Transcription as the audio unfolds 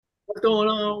What's going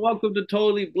on? Welcome to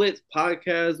Totally Blitz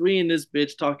Podcast. We in this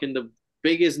bitch talking the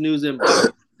biggest news in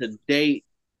boxing to date.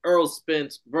 Errol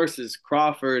Spence versus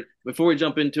Crawford. Before we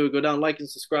jump into it, go down, like and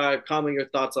subscribe, comment your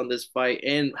thoughts on this fight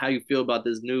and how you feel about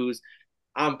this news.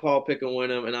 I'm Paul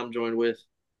Pickenwinham, and I'm joined with.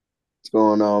 What's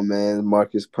going on, man?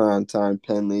 Marcus Primetime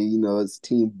Penley. It's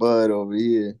Team Bud over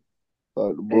here.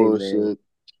 Fuck the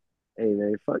Hey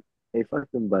man, bullshit. fuck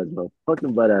them buds, bro. Fuck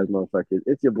them bud ass motherfuckers.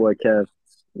 It's your boy Kev,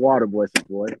 Water Boy,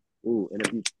 boy. Ooh, and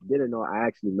if you didn't know, I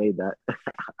actually made that.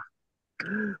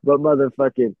 But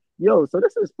motherfucking yo, so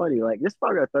this is funny. Like this is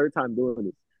probably our third time doing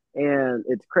this, and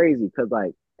it's crazy because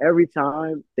like every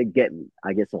time they get me,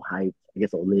 I get so hyped, I get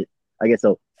so lit, I get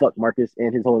so fuck Marcus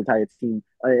and his whole entire team,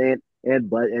 and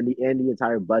Bud and the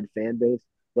entire Bud fan base.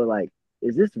 But like,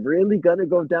 is this really gonna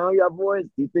go down, y'all boys?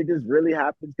 Do you think this really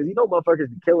happens? Because motherfuckers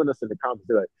be killing us in the comments.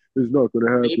 They're like, it's not gonna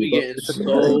They happen, be but getting it's like it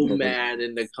so ain't, motherfucker. mad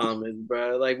in the comments,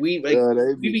 bro. Like we like Yeah,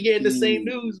 they we be be getting the same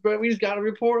key. news, bro. We just got to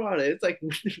report on it. It's like,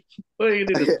 what are you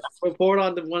gonna do? Just report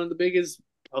on one of the biggest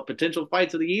potential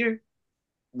fights of the year?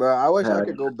 Bro, I wish I Hell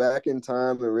could go back in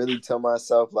time and really tell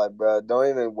myself, like, bro, don't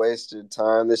even waste your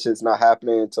time. This shit's not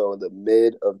happening until the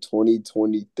mid of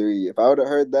 2023. If I would have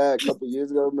heard that a couple years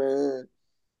ago, man,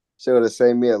 shit would have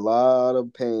saved me a lot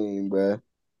of pain, bro.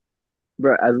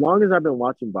 Bro, as long as I've been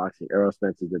watching boxing, Errol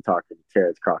Spence has been talking to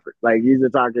Terrence Crawford. Like he's been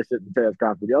talking shit to Terrence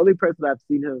Crawford. The only person I've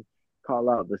seen him call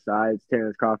out besides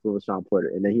Terrence Crawford was Sean Porter,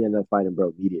 and then he ended up fighting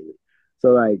bro immediately.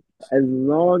 So like, as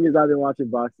long as I've been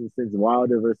watching boxing since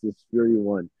Wilder versus Fury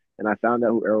one, and I found out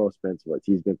who Errol Spence was,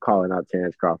 he's been calling out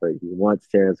Terrence Crawford. He wants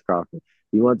Terrence Crawford.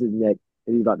 He wants his neck,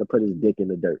 and he's about to put his dick in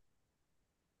the dirt.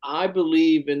 I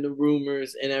believe in the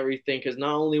rumors and everything because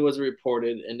not only was it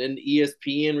reported, and then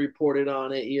ESPN reported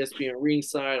on it, ESPN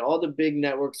Ringside, all the big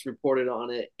networks reported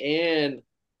on it, and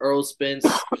Earl Spence,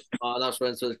 not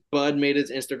Spence, Bud made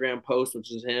his Instagram post,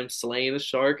 which is him slaying a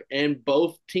shark, and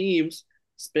both teams,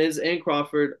 Spence and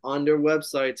Crawford, on their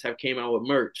websites have came out with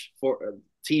merch for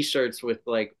T-shirts with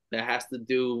like that has to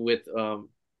do with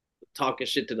talking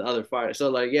shit to the other fighters. So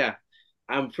like, yeah,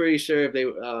 I'm pretty sure if they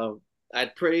I'm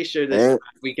pretty sure this And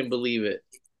we can believe it.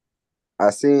 I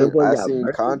The seen boy I got seen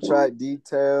mercy. contract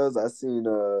details. I seen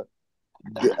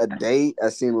a date. I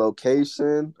seen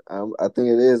location. I think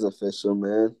it is official,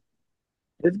 man.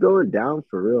 It's going down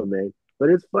for real, man.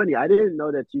 But it's funny. I didn't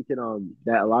know that you can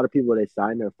that a lot of people they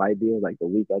sign their fight deals like the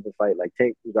week of the fight. Like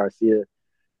Tank Garcia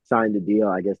signed the deal,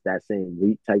 I guess that same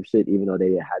week type shit, even though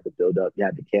they had the build up, you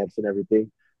had the camps and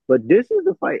everything. But this is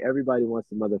the fight everybody wants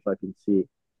to motherfucking see.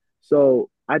 So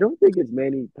I don't think it's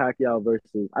Manny Pacquiao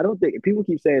versus. I don't think people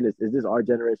keep saying this. Is this our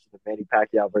generation of Manny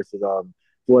Pacquiao versus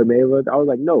Floyd Mayweather? I was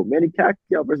like, no, Manny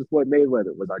Pacquiao versus Floyd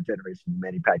Mayweather was our generation of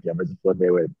Manny Pacquiao versus Floyd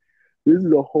Mayweather. This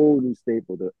is a whole new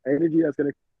staple. The energy that's going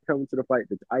to come into the fight,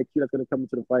 the IQ that's going to come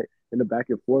into the fight, and the back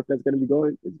and forth that's going to be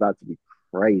going is about to be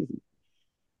crazy.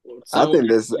 I So think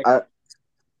this. I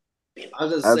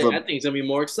was just As saying, a I think it's gonna be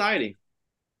more exciting.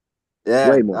 Yeah,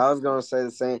 Way more. I was gonna say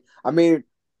the same. I mean,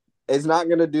 it's not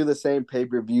gonna do the same pay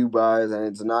per view buys, and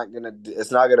it's not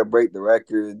gonna break the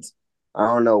records. I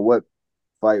don't know what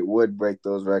fight would break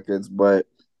those records, but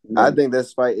I None. think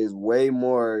this fight is way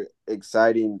more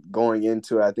exciting going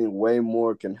into it. I think way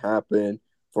more can happen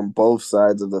from both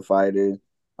sides of the fighter.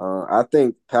 I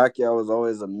think Pacquiao was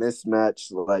always a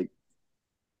mismatch, like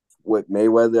with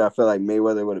Mayweather. I feel like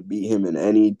Mayweather would have beat him in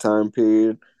any time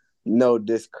period. No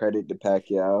discredit to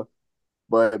Pacquiao,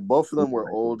 but both of them were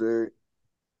older.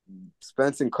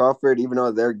 Spence and Crawford, even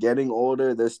though they're getting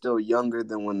older, they're still younger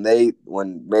than when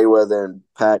Mayweather and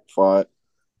Pac fought.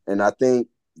 And I think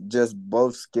just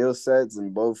both skill sets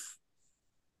and both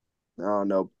I don't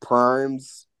know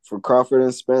primes for Crawford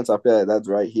and Spence, I feel like that's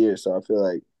right here. So I feel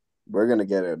like we're gonna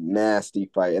get a nasty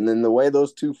fight. And then the way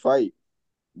those two fight,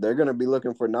 they're gonna be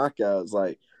looking for knockouts.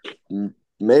 Like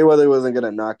Mayweather wasn't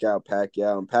gonna knock out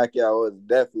Pacquiao, and Pacquiao was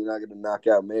definitely not gonna knock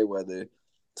out Mayweather.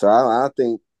 So I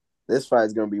think this fight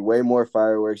is gonna be way more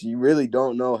fireworks. You really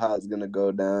don't know how it's gonna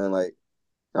go down. Like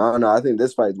I don't know. I think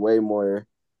this fight's way more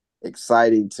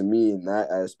exciting to me in that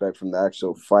aspect from the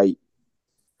actual fight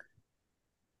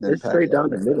than It's straight down Pacquiao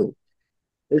the and Spence. middle.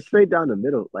 It's straight down the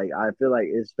middle. Like I feel like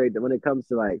it's straight when it comes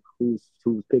to like who's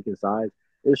picking sides,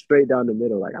 it's straight down the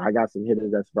middle. Like I got some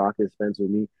hitters that's rocking Spence with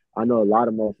me. I know a lot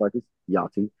of motherfuckers, y'all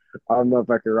too. All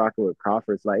motherfuckers rocking with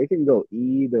Crawford. So like it can go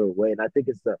either way. And I think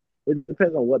it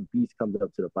depends on what beast comes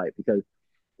up to the fight because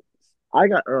I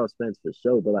got Errol Spence for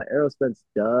sure, but like Errol Spence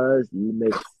does, you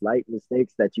make slight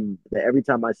mistakes that every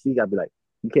time I see, I'd be like,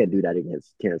 you can't do that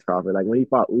against Terrence Crawford. Like when he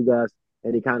fought Ugas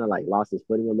and he kind of like lost his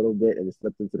footing a little bit and it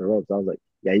slipped into the ropes. I was like,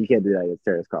 yeah, you can't do that against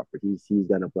Terrence Crawford. He's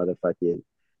gonna motherfucking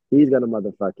he's gonna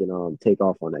motherfucking take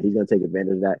off on that. He's gonna take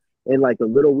advantage of that. And like the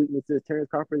little weaknesses, Terrence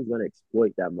Crawford is gonna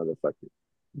exploit that motherfucker.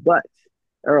 But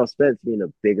Errol Spence being a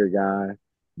bigger guy,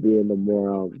 being a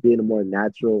more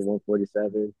natural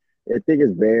 147, I think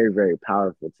is very, very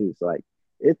powerful too. So like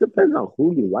it depends on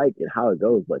who you like and how it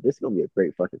goes, but this is gonna be a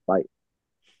great fucking fight.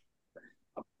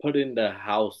 Putting the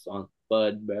house on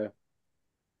Bud, bro.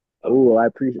 I'm Oh,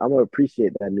 I'm gonna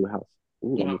appreciate that new house.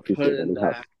 Ooh, I'm gonna appreciate that putting new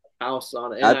house. the house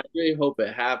on it, and I I really hope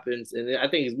it happens. And I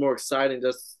think it's more exciting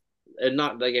just and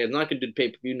not like it's not gonna do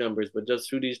pay per view numbers, but just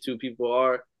who these two people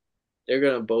are. They're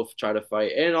gonna both try to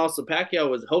fight, and also Pacquiao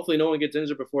was hopefully no one gets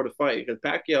injured before the fight because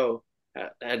Pacquiao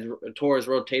had tore his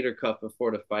rotator cuff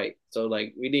before the fight, so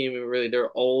like we didn't even really.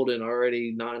 They're old and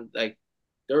already not like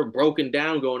they're broken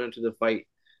down going into the fight.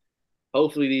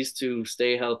 Hopefully these two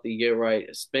stay healthy, get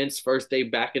right. Spence first day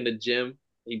back in the gym.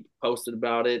 He posted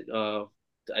about it.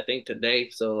 I think today.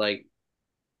 So like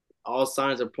all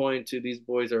signs are pointing to these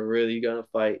boys are really gonna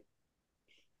fight.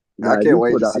 I Nah, can't you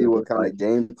wait pulled to out see a what good kind fight. of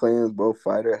game plans both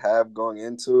fighters have going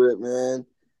into it, man.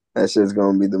 That shit's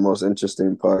gonna be the most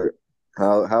interesting part.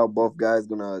 How both guys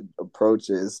gonna approach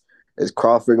it. Is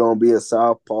Crawford gonna be a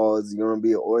southpaw? Is he gonna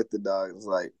be an orthodox?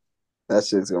 Like that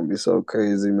shit's gonna be so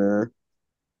crazy, man.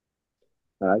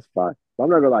 Nah, that's fine. But I'm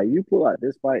not gonna lie, you pull out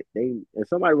this fight, they if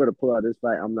somebody were to pull out this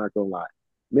fight, I'm not gonna lie.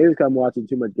 Maybe it's 'cause I'm watching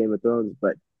too much Game of Thrones,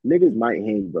 but niggas might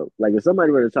hang, bro. Like if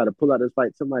somebody were to try to pull out this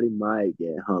fight, somebody might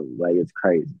get hung. Like it's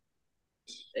crazy.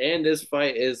 And this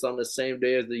fight is on the same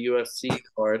day as the UFC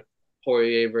card,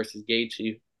 Poirier versus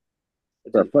Gaethje,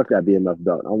 which Bro, is fuck that BMF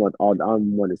belt. I want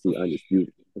to see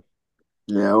Undisputed.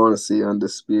 Yeah, I want to see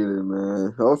Undisputed,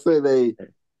 man. Hopefully they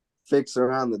fix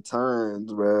around the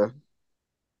times, bro.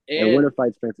 And and winner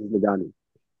fights Francis Ngannou.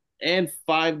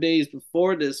 5 days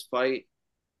before this fight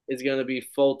is gonna be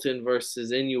Fulton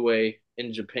versus Inoue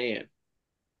in Japan.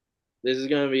 This is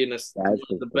gonna be one That's of the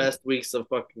confirmed. best weeks of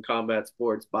fucking combat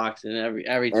sports, boxing, And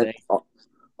everything.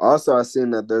 also, I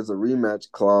seen that there's a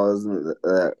rematch clause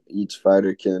that each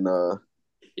fighter can.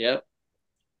 Yep.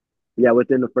 Yeah,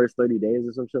 within the first 30 days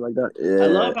or some shit like that. I Yeah,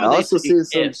 love I how they also say seen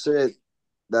some if, shit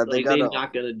that they like they gotta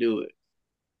not gonna do it.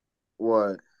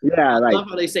 what? Yeah, I like love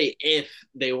how they say if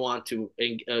they want to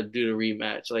do the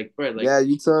rematch. Like, bro, like Yeah,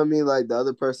 you telling me like the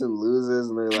other person loses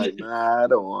and they're like, nah, I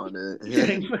don't want it.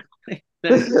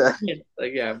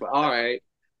 like yeah, but all right.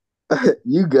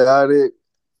 You got it,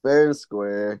 fair and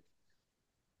square.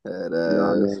 That you know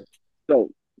what I ass. mean? So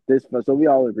so we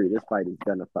all agree this fight is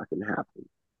gonna fucking happen.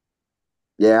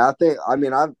 Yeah, I think. I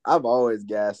mean, I've always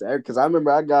gassed because I remember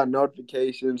I got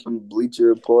notifications from Bleacher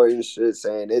Report and shit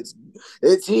saying it's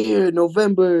here,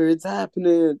 November, it's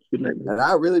happening, Good night, man. and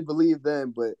I really believe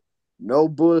them. But no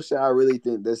bullshit, I really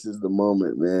think this is the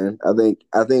moment, man. I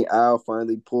think Al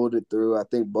finally pulled it through. I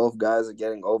think both guys are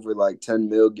getting over like 10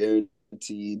 mil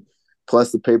guaranteed,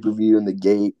 plus the pay per view and the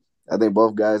gate. I think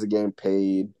both guys are getting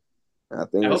paid. I I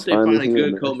think it's hope they finally find a here,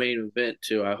 good man. co-main event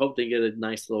too. I hope they get a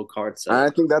nice little card set up. I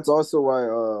think that's also why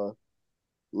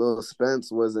Lil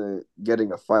Spence wasn't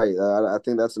getting a fight. I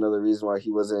think that's another reason why he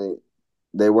wasn't.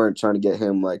 They weren't trying to get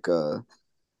him like a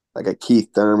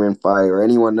Keith Thurman fight or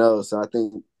anyone else. I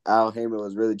think Al Heyman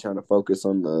was really trying to focus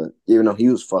on even though he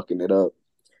was fucking it up,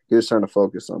 he was trying to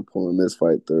focus on pulling this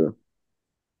fight through.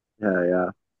 Yeah, yeah.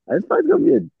 This fight's gonna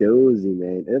be a doozy,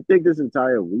 man. I think this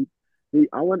entire week.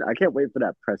 I can't wait for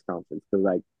that press conference because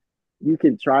like you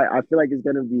can try. I feel like it's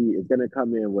gonna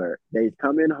come in where they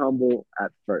come in humble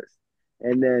at first,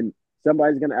 and then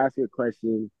somebody's gonna ask you a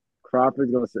question.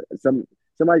 Crawford's gonna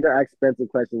somebody's gonna ask Spence a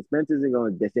question. Spence isn't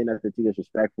gonna say nothing too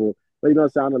disrespectful, but he's gonna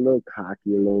sound a little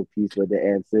cocky, a little piece with the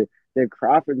answer. Then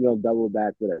Crawford's gonna double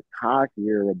back with a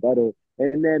cockier rebuttal,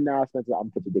 and then now Spencer, I'm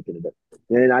gonna put your dick in the dirt.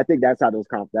 And I think that's how those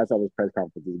press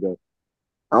conferences go.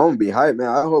 I won't be hyped, man.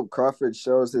 I hope Crawford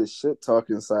shows his shit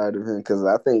talking side of him because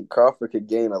I think Crawford could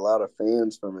gain a lot of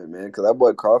fans from it, man. Because that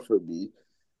boy Crawford be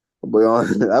Boy,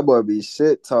 on that boy be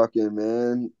shit talking,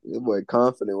 man. That boy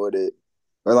confident with it.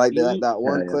 Or like that Yeah,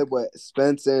 one yeah. clip where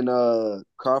Spence and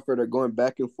Crawford are going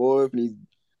back and forth, and he's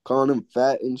calling him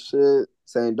fat and shit,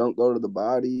 saying don't go to the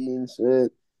body and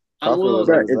shit. I'm Crawford was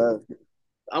willing. on Bro, his ass.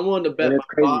 I'm willing to and bet my it's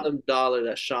crazy. bottom dollar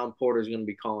that Sean Porter is going to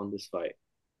be calling this fight.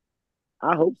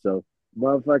 I hope so.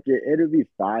 Motherfucker, it'll be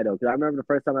fine though. Cause I remember the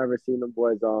first time I ever seen them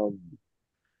boys,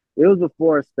 it was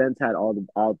before Spence had all the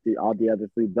other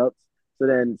three belts. So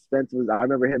then Spence was I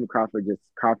remember him and Crawford just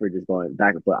going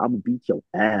back and forth. I'm gonna beat your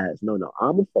ass. No, no,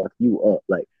 I'm gonna fuck you up.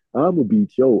 Like I'm gonna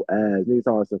beat your ass. Niggas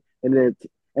awesome. And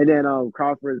then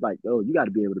Crawford's like, oh, you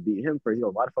gotta be able to beat him first. He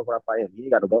goes, why the fuck would I fight him? He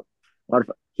ain't got no belt. Why the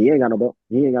fuck? He ain't got no belt.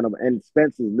 He ain't got no belt. And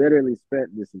Spence has literally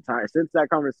spent this entire since that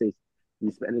conversation.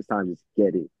 He spent his time just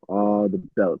getting all the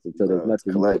belts until there's It's nothing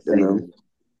he can collecting say them. anymore.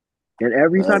 And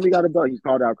every time he Facts. got a belt, he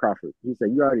called out Crawford. He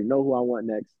said, "You already know who I want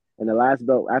next." And the last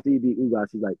belt, after he beat Ugas,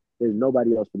 he's like, "There's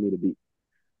nobody else for me to beat."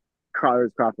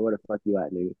 Crawford, where the fuck you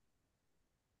at, nigga?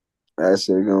 That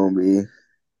shit gonna be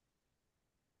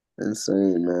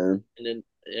insane, man. And then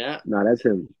yeah, Nah, that's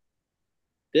him.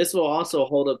 this will also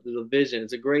hold up the division.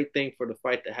 It's a great thing for the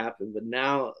fight to happen. But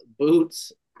now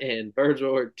Boots and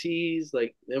Virgil Ortiz,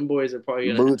 like them boys are probably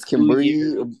gonna have Boots can 2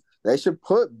 years. breathe. They should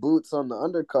put Boots on the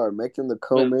undercard, make him the But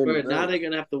co-main now event. they're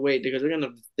gonna have to wait because they're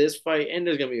gonna this fight and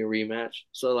there's gonna be a rematch.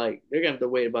 So like they're gonna have to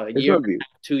wait about a It's year, gonna be.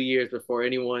 2 years before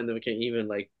anyone of them can even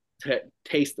like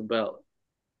taste the belt.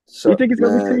 You So, think it's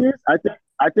gonna be two man, years?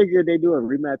 I think if they do a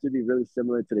rematch, it'd be really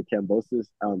similar to the Cambosis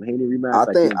Haney rematch. I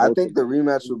Like think them I both. think the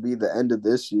rematch will be the end of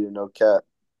this year, no cap.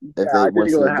 If Yeah, they I think it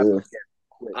once they would happen do, again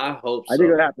quick. I hope I think it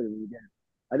so. would happen again.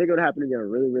 I think it would happen again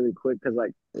really, really quick because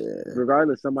like yeah.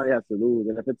 regardless, somebody has to lose,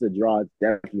 and if it's a draw, it's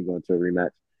definitely going to a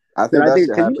rematch. I Then think I that think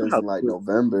shit because you know happens how in like quick,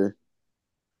 November.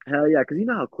 hell yeah, because you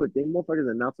know how quick they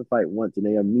motherfuckers announce a fight once and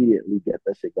they immediately get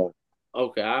that shit going.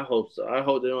 Okay, I hope so. I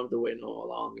hope they don't have to wait no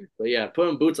longer. But yeah,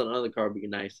 putting Boots on the other card would be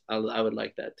nice. I would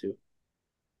like that too.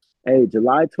 Hey,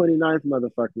 July 29th,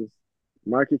 motherfuckers,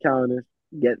 mark your calendars.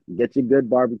 Get your good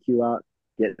barbecue out.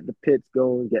 Get the pits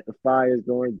going. Get the fires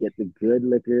going. Get the good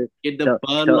liquor. Get the Tell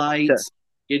Bud tell tell Lights.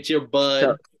 Get your tell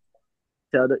Bud.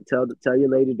 tell your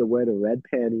lady to wear the red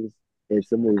panties. It's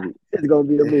a movie. It's gonna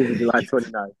be a movie July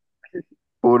 29th.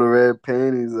 Pull the red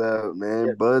panties out, man.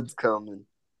 Yeah. Bud's coming.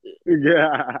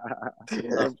 Yeah.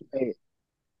 Um, Hey,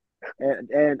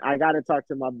 and I gotta talk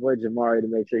to my boy Jamari to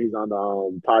make sure he's on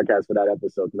the podcast for that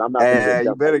episode because I'm not gonna just Hey, you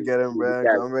jump right better into get him, the bro.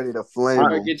 gas. I'm ready to you flame I,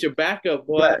 better him. get your backup,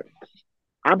 boy. yeah,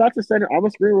 I'm about to send it. I'm gonna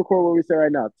screen record what we say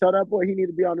right now. Tell that boy he need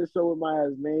to be on this show with my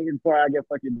ass, man, before I get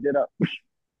fucking did up.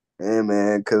 Yeah,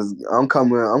 man, cause I'm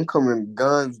coming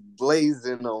guns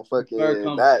blazing on Better fucking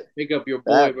come that pick up your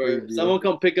boy, that bro. preview. Someone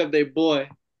come pick up their boy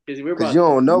because we're Cause about you to.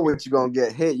 don't know what you're gonna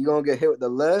get hit. You're gonna get hit with the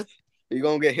left, you're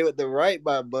gonna get hit with the right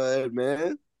by Bud,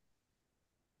 man.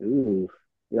 Ooh,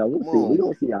 yeah, we'll Come see. We on.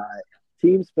 gonna see. All right,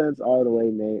 Team Spence all the way,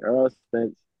 man. Errol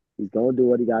Spence, he's gonna do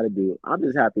what he got to do. I'm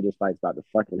just happy this fight's about to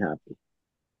fucking happen.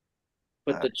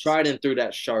 Put the trident through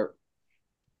that shark.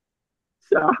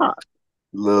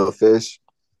 Little fish.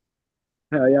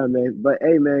 Hell yeah, man. But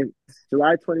hey, man,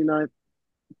 July 29th,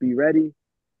 be ready,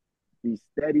 be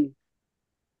steady.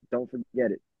 Don't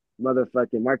forget it.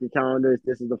 Motherfucking mark your calendars.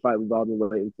 This is the fight we've all been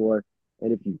waiting for.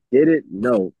 And if you didn't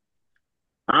know,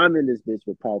 I'm in this bitch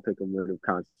with Paul Pickham of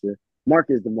Constitution. Mark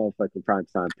is the motherfucking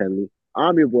primetime penalty.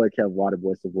 I'm your boy Kev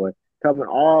Waterboy Savoy, coming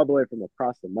all the way from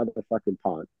across the motherfucking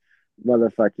pond.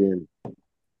 Motherfucking,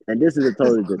 and this is a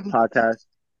totally just podcast.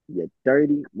 You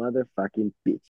dirty motherfucking bitch.